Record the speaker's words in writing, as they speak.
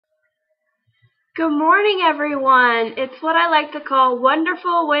Good morning, everyone. It's what I like to call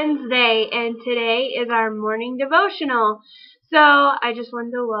Wonderful Wednesday, and today is our morning devotional. So I just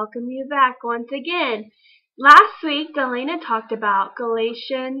wanted to welcome you back once again. Last week, Delana talked about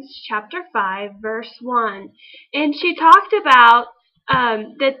Galatians chapter 5, verse 1, and she talked about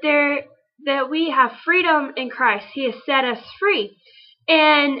that we have freedom in Christ. He has set us free,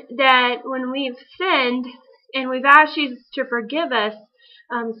 and that when we've sinned and we've asked Jesus to forgive us,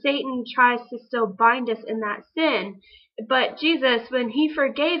 Satan tries to still bind us in that sin. But Jesus, when He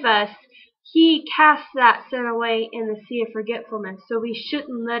forgave us, He cast that sin away in the sea of forgetfulness. So we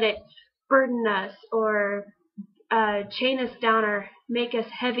shouldn't let it burden us or chain us down or make us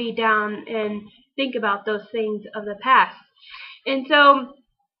heavy down and think about those things of the past. And so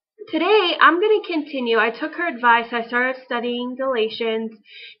today, I'm going to continue. I took her advice. I started studying Galatians,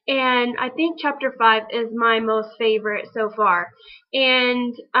 and I think chapter 5 is my most favorite so far.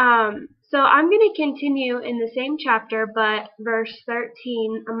 And so I'm going to continue in the same chapter, but verse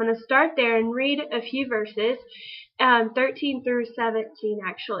 13. I'm going to start there and read a few verses, 13 through 17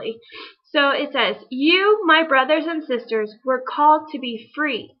 actually. So it says, "You, my brothers and sisters, were called to be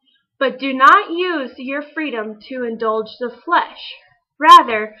free, but do not use your freedom to indulge the flesh.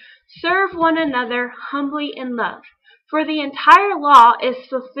 Rather, serve one another humbly in love. For the entire law is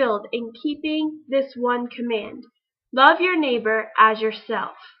fulfilled in keeping this one command: love your neighbor as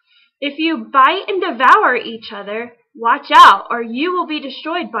yourself. If you bite and devour each other, watch out, or you will be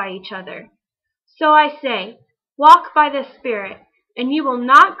destroyed by each other. So I say, walk by the Spirit, and you will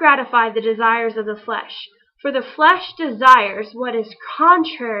not gratify the desires of the flesh. For the flesh desires what is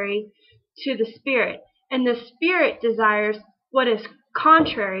contrary to the Spirit, and the Spirit desires what is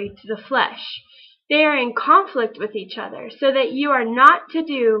contrary to the flesh. They are in conflict with each other, so you are not to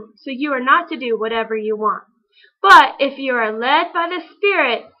do whatever you want. But if you are led by the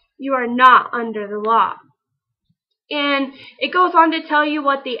Spirit, you are not under the law." And it goes on to tell you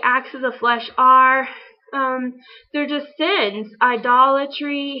what the acts of the flesh are. They're just sins: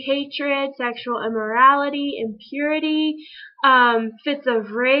 idolatry, hatred, sexual immorality, impurity, fits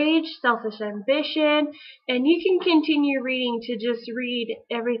of rage, selfish ambition, and you can continue reading to just read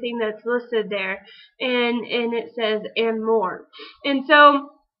everything that's listed there, and it says, and more. And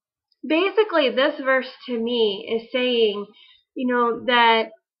so basically this verse to me is saying, that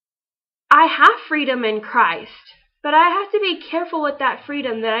I have freedom in Christ, but I have to be careful with that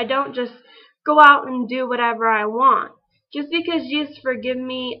freedom, that I don't just go out and do whatever I want. Just because Jesus forgive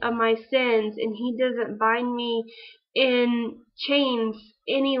me of my sins and He doesn't bind me in chains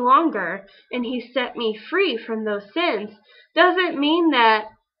any longer and He set me free from those sins, doesn't mean that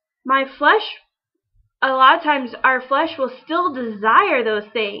my flesh, a lot of times our flesh will still desire those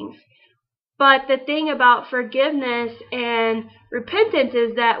things. But the thing about forgiveness and repentance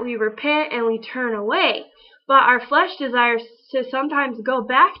is that we repent and we turn away. But our flesh desires to sometimes go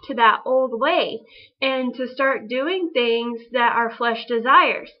back to that old way and to start doing things that our flesh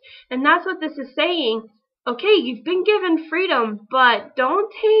desires. And that's what this is saying. Okay, you've been given freedom, but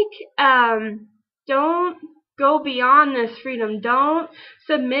don't go beyond this freedom. Don't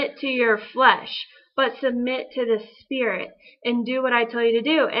submit to your flesh, but submit to the Spirit and do what I tell you to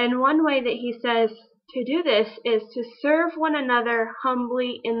do. And one way that He says to do this is to serve one another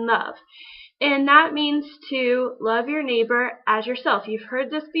humbly in love. And that means to love your neighbor as yourself. You've heard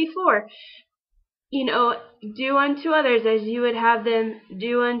this before. Do unto others as you would have them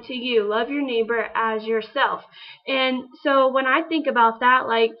do unto you. Love your neighbor as yourself. And so when I think about that,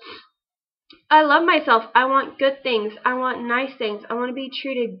 I love myself. I want good things. I want nice things. I want to be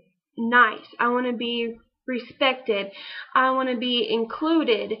treated nice. I want to be respected. I want to be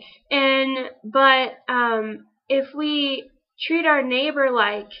included. But if we treat our neighbor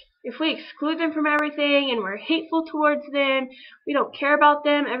if we exclude them from everything and we're hateful towards them, we don't care about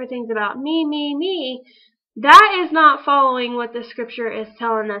them, everything's about me, me, me, that is not following what the Scripture is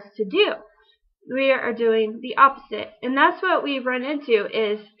telling us to do. We are doing the opposite. And that's what we run into,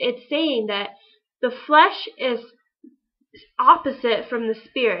 is it's saying that the flesh is opposite from the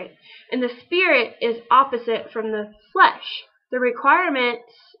Spirit, and the Spirit is opposite from the flesh. The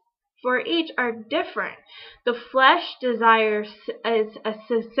requirements for each are different. The flesh desires is a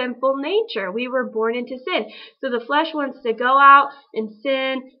sinful nature. We were born into sin. So the flesh wants to go out and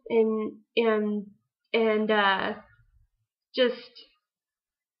sin and just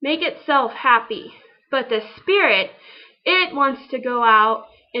make itself happy. But the Spirit, it wants to go out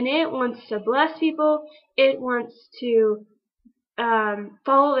and it wants to bless people. It wants to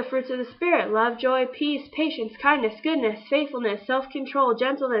follow the fruits of the Spirit: love, joy, peace, patience, kindness, goodness, faithfulness, self-control,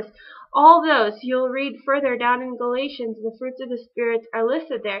 gentleness. All those, you'll read further down in Galatians, the fruits of the Spirit are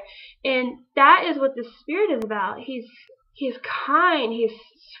listed there. And that is what the Spirit is about. He's kind, he's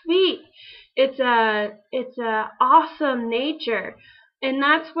sweet. It's a awesome nature. And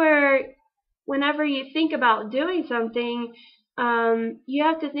that's where whenever you think about doing something, you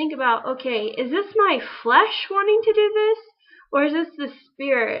have to think about, okay, is this my flesh wanting to do this? Or is this the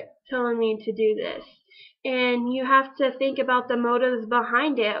Spirit telling me to do this? And you have to think about the motives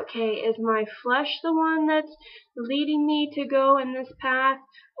behind it. Okay, is my flesh the one that's leading me to go in this path?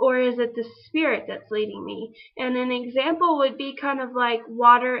 Or is it the Spirit that's leading me? And an example would be kind of like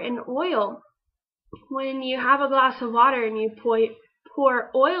water and oil. When you have a glass of water and you pour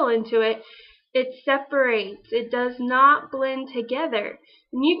oil into it, it separates. It does not blend together.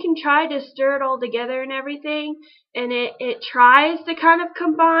 And you can try to stir it all together and everything, and it tries to kind of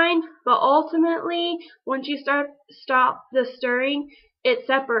combine, but ultimately, once you stop the stirring, it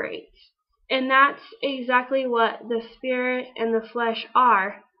separates. And that's exactly what the Spirit and the flesh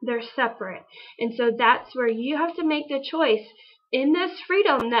are. They're separate. And so that's where you have to make the choice. In this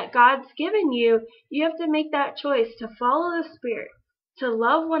freedom that God's given you, you have to make that choice to follow the Spirit, to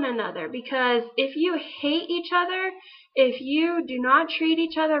love one another, because if you hate each other, if you do not treat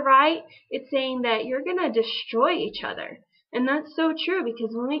each other right, it's saying that you're going to destroy each other. And that's so true,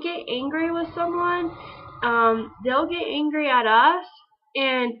 because when we get angry with someone, they'll get angry at us,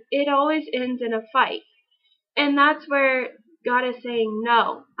 and it always ends in a fight. And that's where God is saying,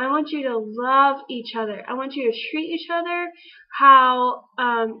 no, I want you to love each other. I want you to treat each other how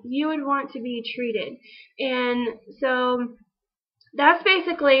you would want to be treated. And so that's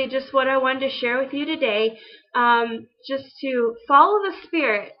basically just what I wanted to share with you today. Just to follow the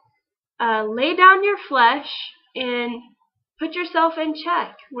Spirit, lay down your flesh, and put yourself in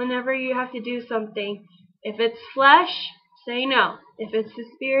check whenever you have to do something. If it's flesh, say no. If it's the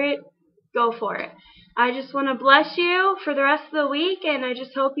Spirit, go for it. I just want to bless you for the rest of the week, and I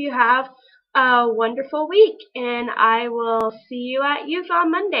just hope you have a wonderful week. And I will see you at youth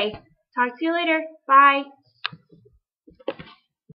on Monday. Talk to you later. Bye.